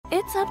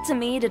It's up to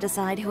me to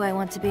decide who I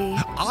want to be.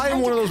 I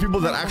am one of those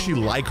people that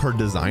actually like her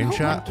design,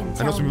 chat.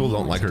 I know some people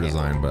don't like her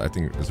design, but I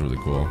think it's really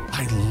cool.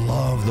 I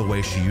love the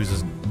way she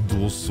uses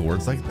dual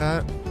swords like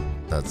that.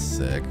 That's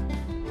sick.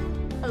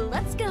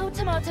 Let's go,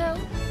 Tomato.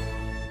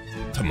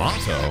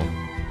 Tomato?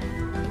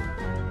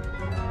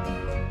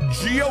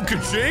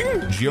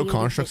 Geo-ka-ching?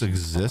 Geo-constructs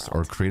exist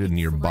or created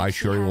nearby.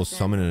 Chiori will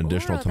summon an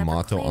additional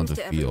Tomato onto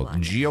field.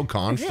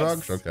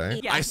 Geo-constructs?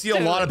 Okay. I see a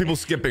lot of people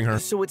skipping her.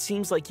 So it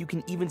seems like you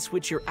can even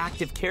switch your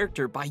active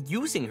character by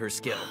using her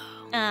skill.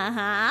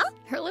 Uh-huh.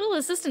 Her little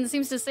assistant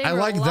seems to save her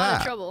like a lot that.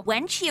 of trouble.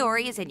 When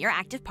Chiori is in your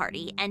active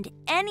party and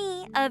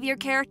any of your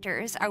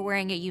characters are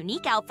wearing a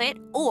unique outfit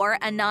or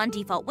a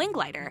non-default wing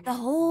glider, the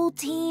whole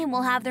team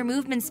will have their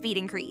movement speed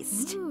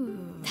increased. Ooh,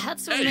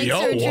 that's what Hey, makes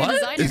yo, her a true what?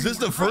 designer. Is this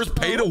the first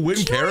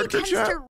pay-to-win character, chat?